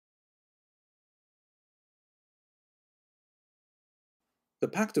The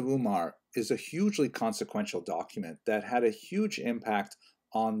Pact of Umar is a hugely consequential document that had a huge impact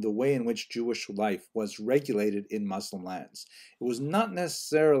on the way in which Jewish life was regulated in Muslim lands. It was not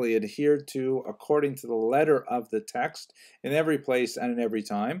necessarily adhered to according to the letter of the text in every place and in every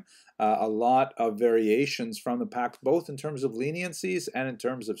time. A lot of variations from the pact, both in terms of leniencies and in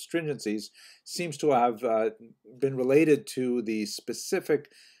terms of stringencies, seems to have been related to the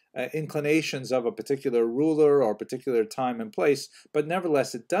specific inclinations of a particular ruler or particular time and place, but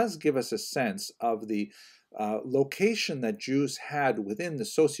nevertheless, it does give us a sense of the location that Jews had within the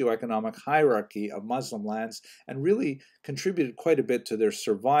socioeconomic hierarchy of Muslim lands and really contributed quite a bit to their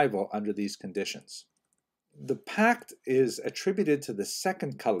survival under these conditions. The pact is attributed to the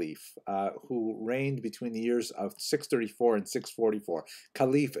second caliph who reigned between the years of 634 and 644.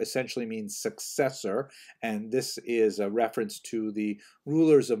 Caliph essentially means successor, and this is a reference to the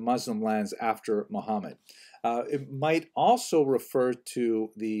rulers of Muslim lands after Muhammad. It might also refer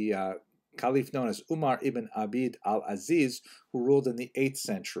to the caliph known as Umar ibn Abd al-Aziz, who ruled in the 8th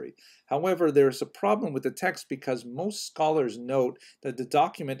century. However, there is a problem with the text because most scholars note that the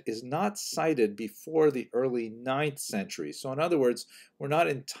document is not cited before the early 9th century. So in other words, we're not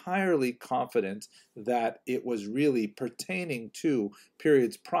entirely confident that it was really pertaining to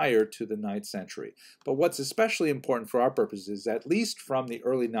periods prior to the 9th century. But what's especially important for our purposes is, at least from the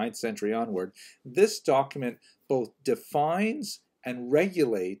early 9th century onward, this document both defines and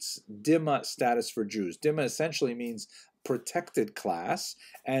regulates dhimma status for Jews. Dhimma essentially means protected class,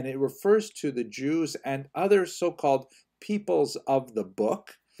 and it refers to the Jews and other so-called peoples of the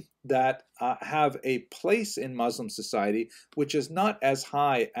book that have a place in Muslim society which is not as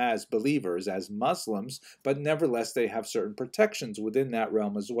high as believers, as Muslims, but nevertheless they have certain protections within that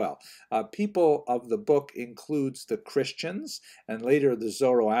realm as well. People of the book includes the Christians and later the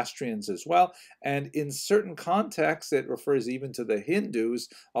Zoroastrians as well, and in certain contexts it refers even to the Hindus,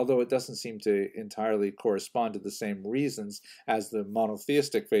 although it doesn't seem to entirely correspond to the same reasons as the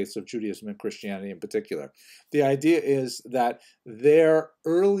monotheistic faiths of Judaism and Christianity in particular. The idea is that their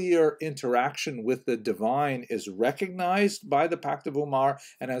earlier interaction with the divine is recognized by the Pact of Umar,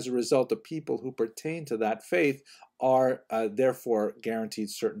 and as a result, the people who pertain to that faith are therefore guaranteed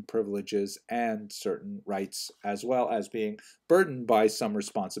certain privileges and certain rights, as well as being burdened by some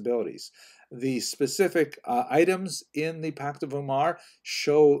responsibilities. The specific items in the Pact of Umar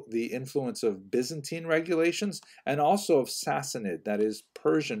show the influence of Byzantine regulations and also of Sassanid, that is,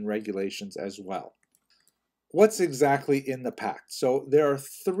 Persian regulations as well. What's exactly in the pact? So there are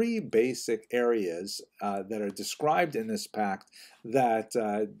three basic areas that are described in this pact that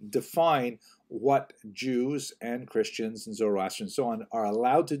define what Jews and Christians and Zoroastrians and so on are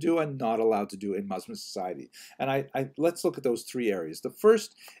allowed to do and not allowed to do in Muslim society. And let's look at those three areas. The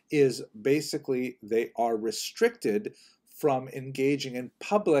first is basically they are restricted from engaging in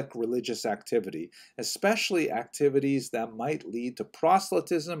public religious activity, especially activities that might lead to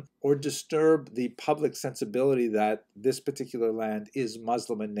proselytism or disturb the public sensibility that this particular land is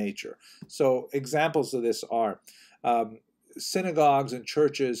Muslim in nature. So examples of this are synagogues and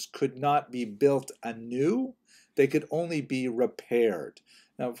churches could not be built anew, they could only be repaired.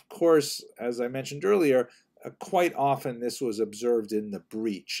 Now, of course, as I mentioned earlier, quite often this was observed in the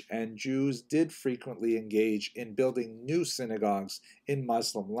breach, and Jews did frequently engage in building new synagogues in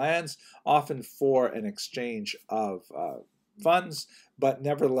Muslim lands, often for an exchange of funds, but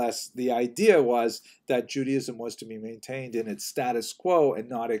nevertheless the idea was that Judaism was to be maintained in its status quo and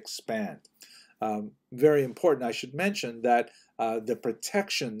not expand. Very important, I should mention that the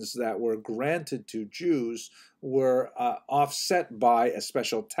protections that were granted to Jews were offset by a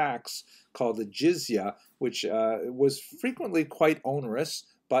special tax called the jizya, which was frequently quite onerous,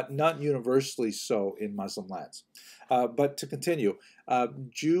 but not universally so in Muslim lands. But to continue,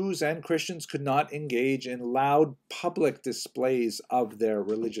 Jews and Christians could not engage in loud public displays of their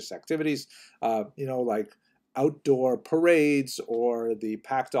religious activities, like outdoor parades, or the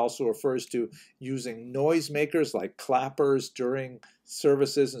pact also refers to using noisemakers like clappers during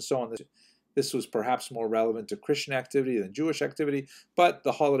services and so on. This was perhaps more relevant to Christian activity than Jewish activity, but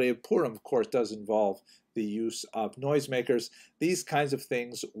the holiday of Purim, of course, does involve the use of noisemakers. These kinds of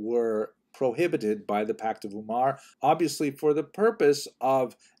things were prohibited by the Pact of Umar, obviously for the purpose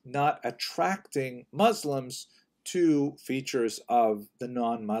of not attracting Muslims to features of the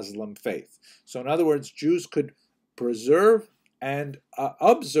non-Muslim faith. So in other words, Jews could preserve and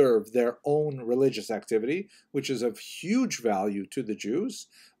observe their own religious activity, which is of huge value to the Jews,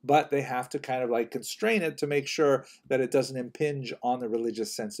 but they have to kind of like constrain it to make sure that it doesn't impinge on the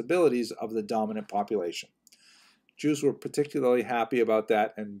religious sensibilities of the dominant population. Jews were particularly happy about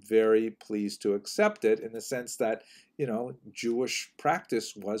that and very pleased to accept it in the sense that, Jewish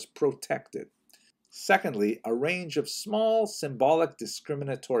practice was protected. Secondly, a range of small symbolic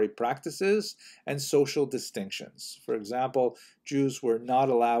discriminatory practices and social distinctions. For example, Jews were not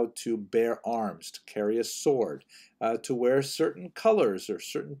allowed to bear arms, to carry a sword, to wear certain colors or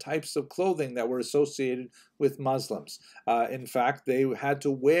certain types of clothing that were associated with Muslims. In fact, they had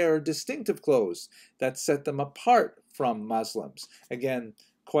to wear distinctive clothes that set them apart from Muslims. Again,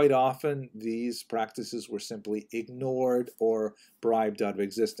 quite often these practices were simply ignored or bribed out of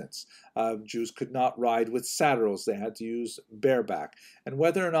existence. Jews could not ride with saddles, they had to use bareback. And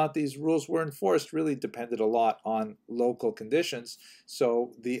whether or not these rules were enforced really depended a lot on local conditions.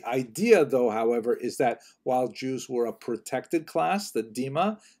 So the idea, though, however, is that while Jews were a protected class, the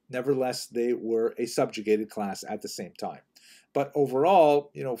Dima, nevertheless they were a subjugated class at the same time. But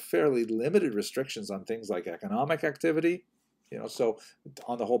overall, fairly limited restrictions on things like economic activity, so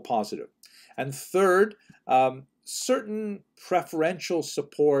on the whole positive. And third, certain preferential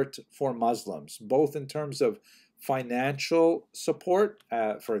support for Muslims, both in terms of financial support,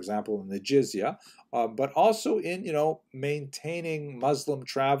 for example, in the jizya, but also in, maintaining Muslim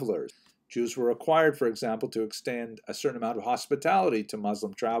travelers. Jews were required, for example, to extend a certain amount of hospitality to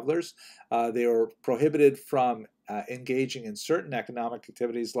Muslim travelers. They were prohibited from engaging in certain economic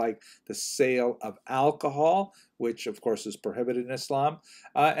activities like the sale of alcohol, which of course is prohibited in Islam.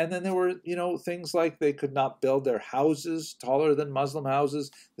 And then there were, things like they could not build their houses taller than Muslim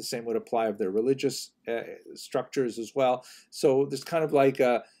houses. The same would apply of their religious structures as well. So there's kind of like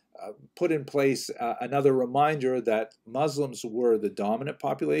put in place another reminder that Muslims were the dominant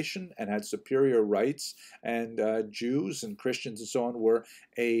population and had superior rights, and Jews and Christians and so on were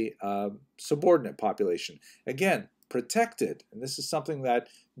a subordinate population. Again, protected, and this is something that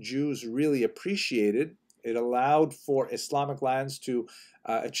Jews really appreciated. It allowed for Islamic lands to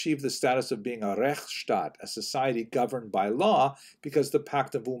achieve the status of being a Rechtsstaat, a society governed by law, because the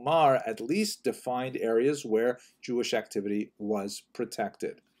Pact of Umar at least defined areas where Jewish activity was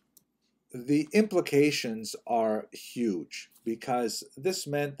protected. The implications are huge because this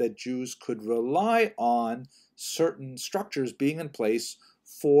meant that Jews could rely on certain structures being in place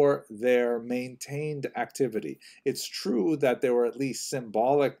for their maintained activity. It's true that there were at least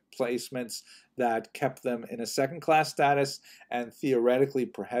symbolic placements that kept them in a second-class status and theoretically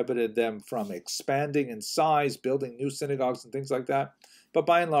prohibited them from expanding in size, building new synagogues and things like that. But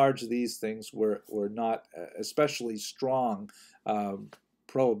by and large, these things were not especially strong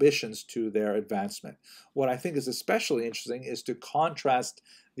prohibitions to their advancement. What I think is especially interesting is to contrast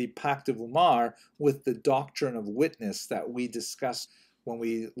the Pact of Umar with the doctrine of witness that we discussed when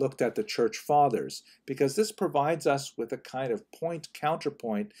we looked at the Church Fathers, because this provides us with a kind of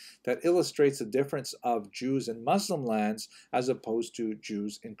point-counterpoint that illustrates the difference of Jews in Muslim lands as opposed to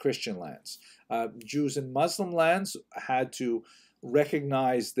Jews in Christian lands. Jews in Muslim lands had to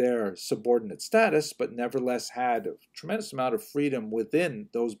recognize their subordinate status, but nevertheless had a tremendous amount of freedom within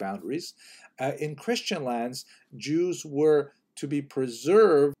those boundaries. In Christian lands, Jews were to be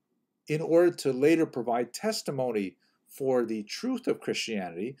preserved in order to later provide testimony for the truth of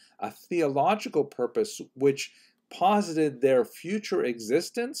Christianity, a theological purpose which posited their future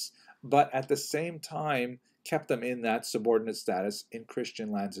existence, but at the same time kept them in that subordinate status in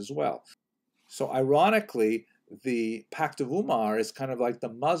Christian lands as well. So ironically, the Pact of Umar is kind of like the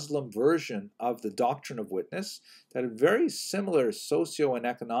Muslim version of the doctrine of witness that had very similar socio and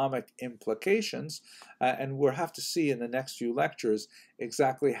economic implications, and we'll have to see in the next few lectures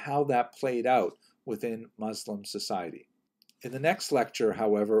exactly how that played out within Muslim society. In the next lecture,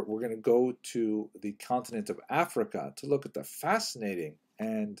 however, we're going to go to the continent of Africa to look at the fascinating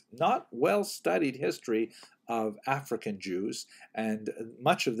and not well-studied history of African Jews, and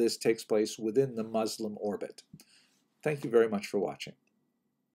much of this takes place within the Muslim orbit. Thank you very much for watching.